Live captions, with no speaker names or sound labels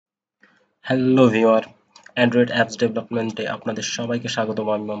Hello viewer, Android apps ডেভেলপমেন্টে আপনাদের সবাইকে স্বাগতম।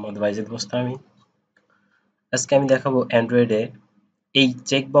 আমি মোহাম্মদ ওয়াইজিদ বোস্তামি। আজকে আমি দেখাবো অ্যান্ড্রয়েডে এই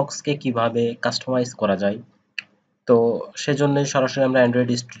চেকবক্সকে কিভাবে কাস্টমাইজ করা যায়। তো সেজন্যই সরাসরি আমরা অ্যান্ড্রয়েড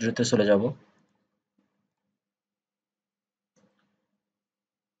স্টুডিওতে চলে যাব।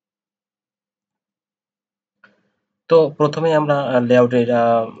 তো প্রথমেই আমরা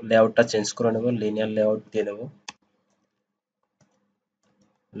লেআউটটা চেঞ্জ করে নেব, লিনিয়ার লেআউট দিয়ে দেব।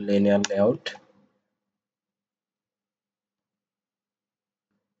 লিনিয়ার লেআউট,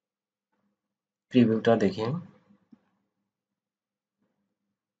 প্রিভিউটা দেখি।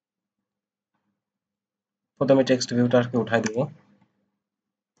 প্রথমে টেক্সট ভিউটাকে উঠাই দেব,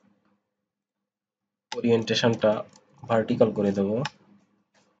 ওরিয়েন্টেশনটা ভার্টিক্যাল করে দেব,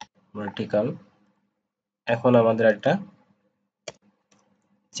 ভার্টিক্যাল। এখন আমাদের একটা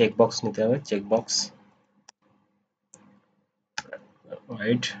চেকবক্স নিতে হবে, চেকবক্স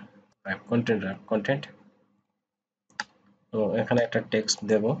রাইট, র্যাপ কন্টেন্ট। তো এখানে একটা টেক্সট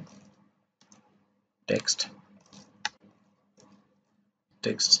দেব, টেক্সট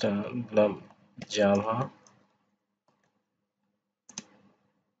টেক্সটটা দিলাম জাভা।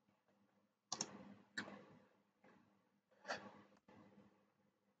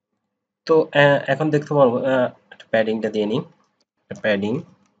 তো এখন দেখতে পারবো, প্যাডিংটা দিয়ে নিই, প্যাডিং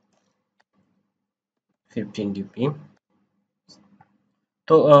 15 ডিপি।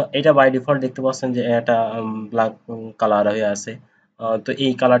 তো এটা বাই ডিফল্ট দেখতে পাচ্ছেন যে এটা ব্ল্যাক কালার হয়ে আছে। তো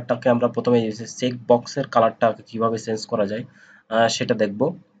এই কালারটাকে আমরা প্রথমে চেক বক্সের কালারটা কিভাবে চেঞ্জ করা যায় সেটা দেখব।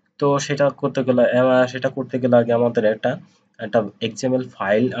 তো সেটা করতে গেলে আগে আমাদের একটা একটা এক্সএমএল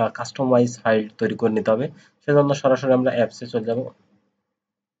ফাইল, কাস্টমাইজ ফাইল তৈরি করে নিতে হবে। সেজন্য সরাসরি আমরা অ্যাপসে চলে যাব।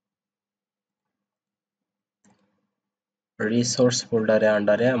 রিসোর্স ফোল্ডারে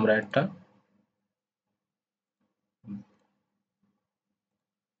আন্ডারে আমরা একটা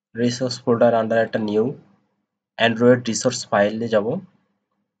রিসোর্স ফোল্ডার আন্ডারে একটা নিউ অ্যান্ড্রয়েড রিসোর্স ফাইলে যাব।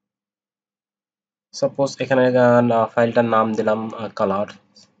 সাপোজ এখানে ফাইলটার নাম দিলাম কালার।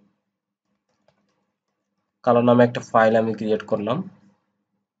 কালার নামে একটা ফাইল আমি ক্রিয়েট করলাম।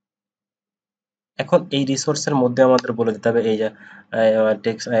 এখন এই রিসোর্সের মধ্যে আমাদের বলে দিতে হবে এই যে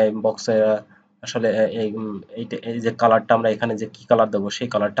টেক্সট বক্সে আসলে এই যে কালারটা আমরা এখানে যে কি কালার দেবো সেই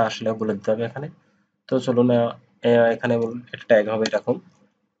কালারটা আসলে বলে দিতে হবে এখানে। তো চলুন, এখানে একটা ট্যাগ হবে এরকম,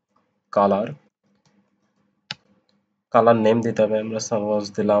 কালার। কালার নেম দিতে হবে, আমরা সাপোজ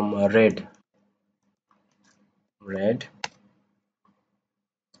দিলাম রেড, রেড।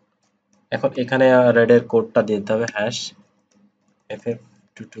 এখন এখানে রেডের কোডটা দিতে হবে হ্যাশ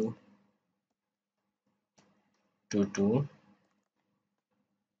FF2222।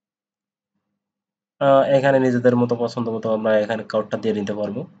 এখানে নিজেদের মতো পছন্দ মতো আমরা এখানে কোডটা দিয়ে নিতে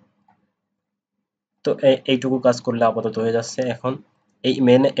পারবো। তো এইটুকু কাজ করলে আপাতত হয়ে যাচ্ছে। এখন এই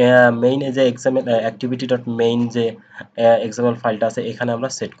মেইন যে এক্সাম্পল অ্যাক্টিভিটি ডট মেইন যে এক্সাম্পল ফাইলটা আছে এখানে আমরা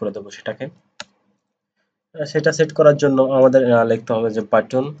সেট করে দেবো সেটাকে। সেটা সেট করার জন্য আমাদের লিখতে হবে যে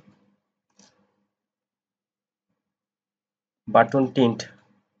বাটন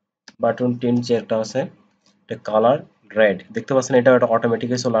টিন্ট যে একটা আছে, এটা কালার রেড। দেখতে পাচ্ছেন এটা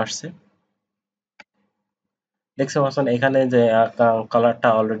অটোমেটিকই চলে আসছে। দেখতে পাচ্ছেন এখানে যে কালারটা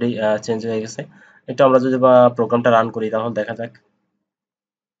অলরেডি চেঞ্জ হয়ে গেছে। এটা আমরা যদি বা প্রোগ্রামটা রান করি তাহলে দেখা যাক।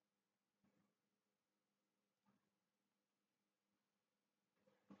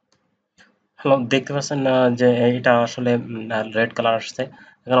 হ্যালো, দেখতে পাচ্ছেন যে এটা আসলে রেড কালার আসছে।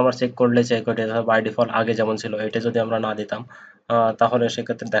 এখন আমরা চেক করলে চেক করে বাই ডিফল্ট আগে যেমন ছিল এটা যদি আমরা না দিতাম তাহলে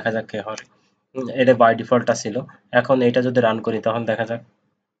সেক্ষেত্রে দেখা যাক কি হয়। এটা বাই ডিফল্টটা ছিল। এখন এটা যদি রান করি তখন দেখা যাক।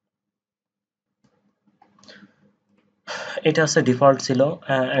 এটা হচ্ছে ডিফল্ট ছিল।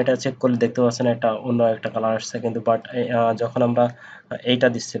 এটা চেক করলে দেখতে পাচ্ছেন এটা অন্য একটা কালার আসছে, কিন্তু বাট যখন আমরা এইটা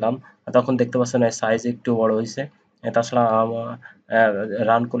দিচ্ছিলাম তখন দেখতে পাচ্ছেন এর সাইজ একটু বড় হয়েছে। তাছাড়া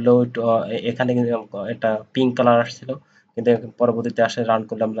রান করলেও একটু এখানে কিন্তু একটা পিঙ্ক কালার আসছিল, কিন্তু পরবর্তীতে আসে রান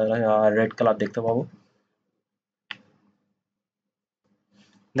করলে আমরা রেড কালার দেখতে পাবো।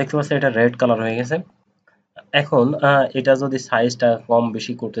 দেখতে পাচ্ছেন এটা রেড কালার হয়ে গেছে। এখন এটা যদি সাইজটা কম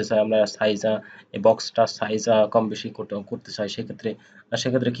বেশি করতে চাই, আমরা সাইজ এই বক্সটার সাইজ কম বেশি করতে চাই, সেক্ষেত্রে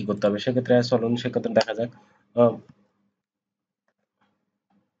কি করতে হবে? সেক্ষেত্রে দেখা যাক। আহ,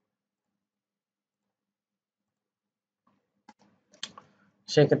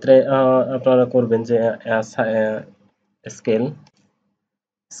 সেক্ষেত্রে আপনারা করবেন যে scale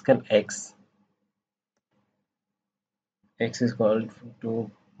scale x is equal to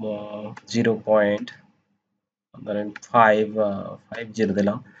 0.5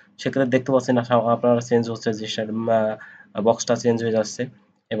 দিলাম। সেক্ষেত্রে দেখতে পাচ্ছেন আপনারা চেঞ্জ হচ্ছে যে বক্সটা চেঞ্জ হয়ে যাচ্ছে।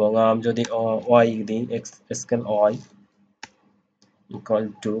 এবং যদি ওয়াই দিই, x scale Y equal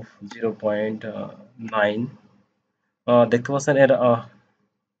to 0.9। দেখতে পাচ্ছেন এর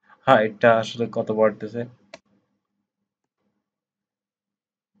হাইটটা আসলে কত বাড়তেছে,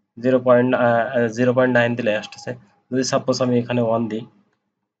 0.9 দিলে আসতেছে। যদি সাপোজ আমি এখানে 1 দিই,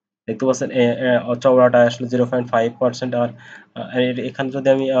 দেখতে পাচ্ছেন চওড়াটা আসলে 0.5%। আর এখানে যদি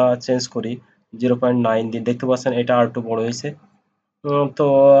আমি চেঞ্জ করি 0.9 দিই, দেখতে পাচ্ছেন এটা আর একটু বড় হয়েছে। তো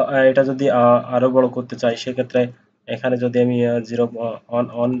এটা যদি আরো বড় করতে চাই, সেক্ষেত্রে এখানে যদি আমি জিরো অন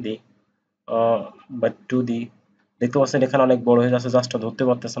অন দিই বা 2 দিই, দেখতে পাচ্ছেন এখানে অনেক বড় হয়ে যাচ্ছে, জাস্ট ধরতে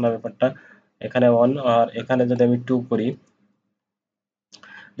পারতেছে না ব্যাপারটা। এখানে 1, আর এখানে যদি আমি 2 করি,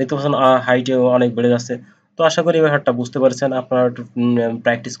 দেখতে পাচ্ছেন হাইটেও অনেক বেড়ে যাচ্ছে। তো আশা করি এই ব্যাপারটা বুঝতে পারছেন। আপনারা একটু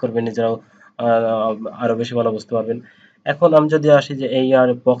প্র্যাকটিস করবেন, নিজেরাও আরো বেশি ভালো বুঝতে পারবেন। এখন আমি যদি আসি যে এই আর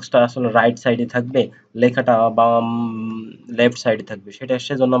বক্সটা আসলে রাইট সাইডে থাকবে, লেখাটা বাম লেফট সাইডে থাকবে,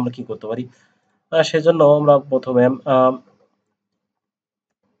 সেজন্য আমরা কি করতে পারি? সেজন্য আমরা প্রথমে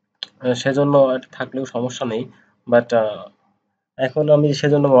সেজন্য এটা থাকলেও সমস্যা নেই, বাট এখন আমি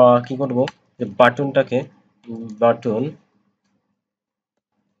সেজন্য কি করব, যে বাটন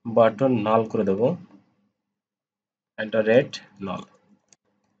বাটন নাল করে দেব, একটা রেড নাল,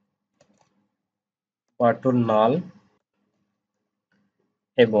 বাটন নাল।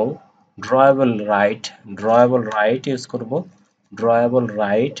 এবং ড্রয়েবল রাইট ইউজ করব। ড্রয়েবল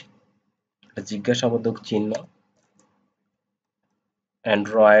রাইট জিজ্ঞাসাবোধক চিহ্ন,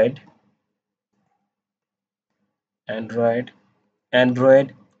 অ্যান্ড্রয়েড অ্যান্ড্রয়েড অ্যান্ড্রয়েড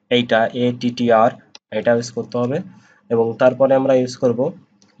এইটা ATTR, এটা ইউজ করতে হবে। এবং তারপরে আমরা ইউজ করব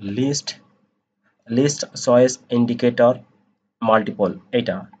list list choice indicator multiple,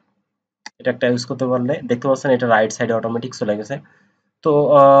 এটা এটা একটা ইউজ করতে পারলে দেখতে পাচ্ছেন এটা রাইট সাইডে অটোমেটিক চলে গেছে। তো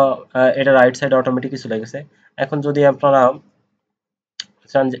এটা রাইট সাইডে অটোমেটিকই চলে গেছে। এখন যদি আপনারা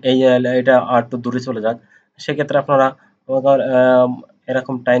চান যে এই এটা আর একটু দূরে চলে যাক, সেক্ষেত্রে আপনারা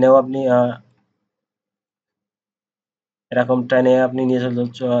এরকম টাইনেও আপনি এরকম টাইনে আপনি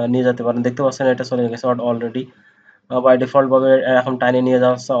নিয়ে যেতে পারেন। দেখতে পাচ্ছেন এটা চলে গেছে অলরেডি। বাই ডিফল্ট ভাবে এরকম টাইনে নিয়ে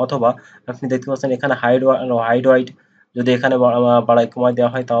যাওয়া হচ্ছে, অথবা আপনি দেখতে পাচ্ছেন এখানে হাইড ওয়াইড যদি এখানে বাড়াই কমাই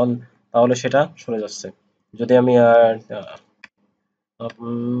দেওয়া হয়, তাহলে সেটা সরে যাচ্ছে। যদি আমি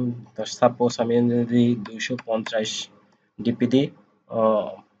সাপোজ আমি যদি 250 ডিপি দিই, আহ,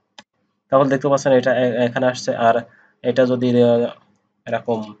 তাহলে দেখতে পাচ্ছেন এটা এখানে আসছে। আর এটা যদি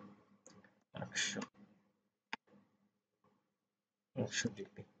এরকম 100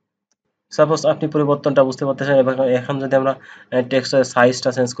 ডিপি, সাপোজ আপনি পরিবর্তনটা বুঝতে পারতেছেন। এবার এখন যদি আমরা টেক্সটের সাইজটা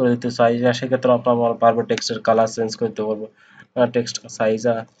চেঞ্জ করে দিতে চাই, সেক্ষেত্রে আমরা পারবো টেক্সটের কালার চেঞ্জ করে দিতে পারবো। Text size,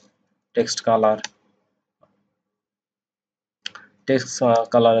 text colour, text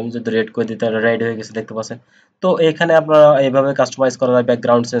colour আমি যদি রেড করে দিই, তাহলে রেড হয়ে গেছে, দেখতে পাচ্ছেন। তো এখানে আপনারা এইভাবে কাস্টমাইজ করা যায়,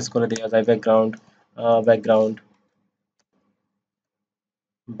 ব্যাকগ্রাউন্ড চেঞ্জ করে দেওয়া যায়। ব্যাকগ্রাউন্ড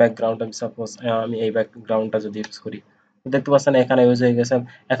ব্যাকগ্রাউন্ড আমি সাপোজ আমি এই ব্যাকগ্রাউন্ডটা যদি ইউজ করি, তো দেখতে পাচ্ছেন এখানে ইউজ হয়ে গেছে।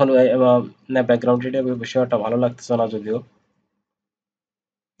 এখন ব্যাকগ্রাউন্ড বিষয়টা ভালো লাগতেছে না যদিও।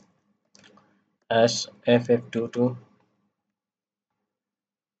 অ্যাশ FF22,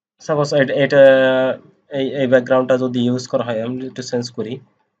 সাপোজ এটা এই ব্যাকগ্রাউন্ডটা যদি ইউজ করা হয়, আমি একটু চেঞ্জ করি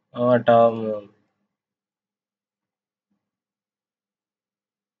এটা।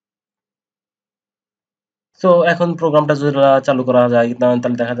 সো এখন প্রোগ্রামটা যদি চালু করা যায়,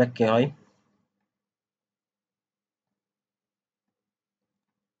 তাহলে দেখা যাক কি হয়।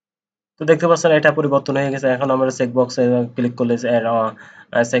 তো দেখতে পাচ্ছেন এটা পরিবর্তন হয়ে গেছে। এখন আমরা চেক বক্সে ক্লিক করলে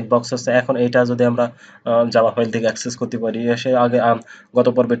চেক বক্স হচ্ছে। এখন এটা যদি আমরা জাভা ফাইল থেকে অ্যাক্সেস করতে পারি, সে আগে গত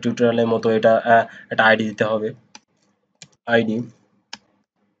পর্বের টিউটোরিয়ালের মতো এটা একটা আইডি দিতে হবে। ID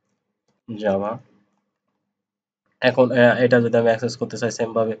Java. এখন এটা যদি আমি অ্যাক্সেস করতে চাই, সেম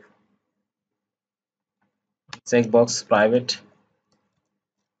ভাবে check box private,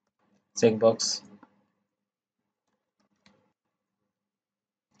 check box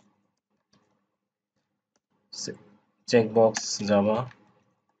check box Java,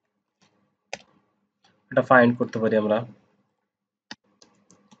 এটা ফাইন্ড করতে পারি আমরা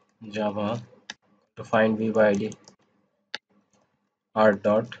Java to find view by id r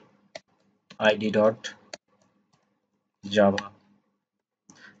dot id dot java।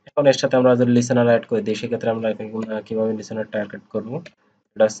 এখন এর সাথে আমরা যদি লিসেনার অ্যাড করে দিই, সেক্ষেত্রে আমরা কিভাবে লিসেনারটা অ্যাড করব?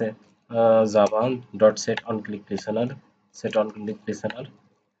 এটা আছে Java dot set on click listener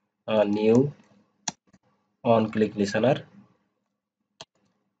new on click listener.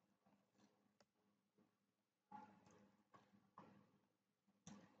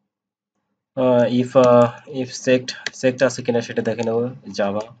 If checked আছে কিনা সেটা দেখে নেব।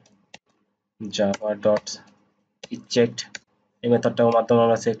 জাভা জাভা ডট চেকড, এই মেথডটার মাধ্যমে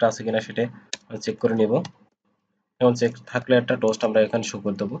আমরা চেকড আছে কিনা সেটা চেক করে নিব। এবং চেক থাকলে একটা টোস্ট আমরা এখানে শো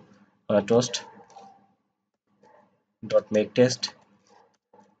করে দেবো। Toast dot make test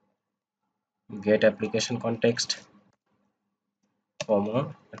gate application context কমা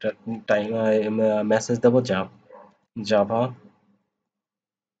একটা টাইম মেসেজ দেবো জাভা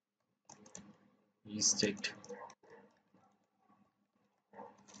ইজ চেকড।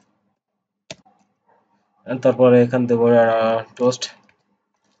 তারপরে এখান দেবো টোস্ট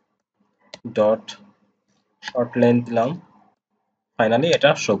ডট শর্ট লেন্থ দিলাম, ফাইনালি এটা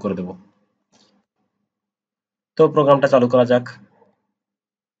শো করে দেবো। তো প্রোগ্রামটা চালু করা যাক।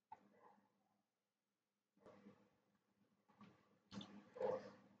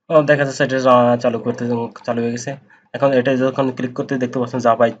 দেখা যাচ্ছে এটা চালু হয়ে গেছে। এখন এটা যখন ক্লিক করতে দেখতে পাচ্ছেন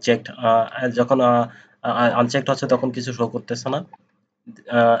জাভা চেকড, যখন আনচেকড হচ্ছে তখন কিছু শো করতেছে না।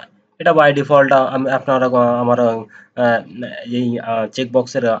 আহ, এটা বাই ডিফল্ট আপনারা আমার এই চেক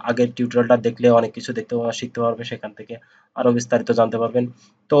বক্সের আগের টিউটোরিয়ালটা দেখলে অনেক কিছু শিখতে পারবে, সেখান থেকে আরো বিস্তারিত জানতে পারবেন।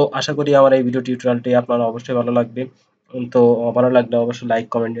 তো আশা করি আমার এই ভিডিও টিউটোরিয়ালটি আপনার অবশ্যই ভালো লাগবে। তো ভালো লাগলে অবশ্যই লাইক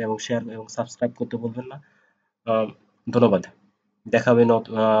কমেন্ট এবং শেয়ার এবং সাবস্ক্রাইব করতে ভুলবেন না। ধন্যবাদ। দেখা হবে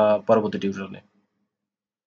পরবর্তী টিউটোরিয়ালে।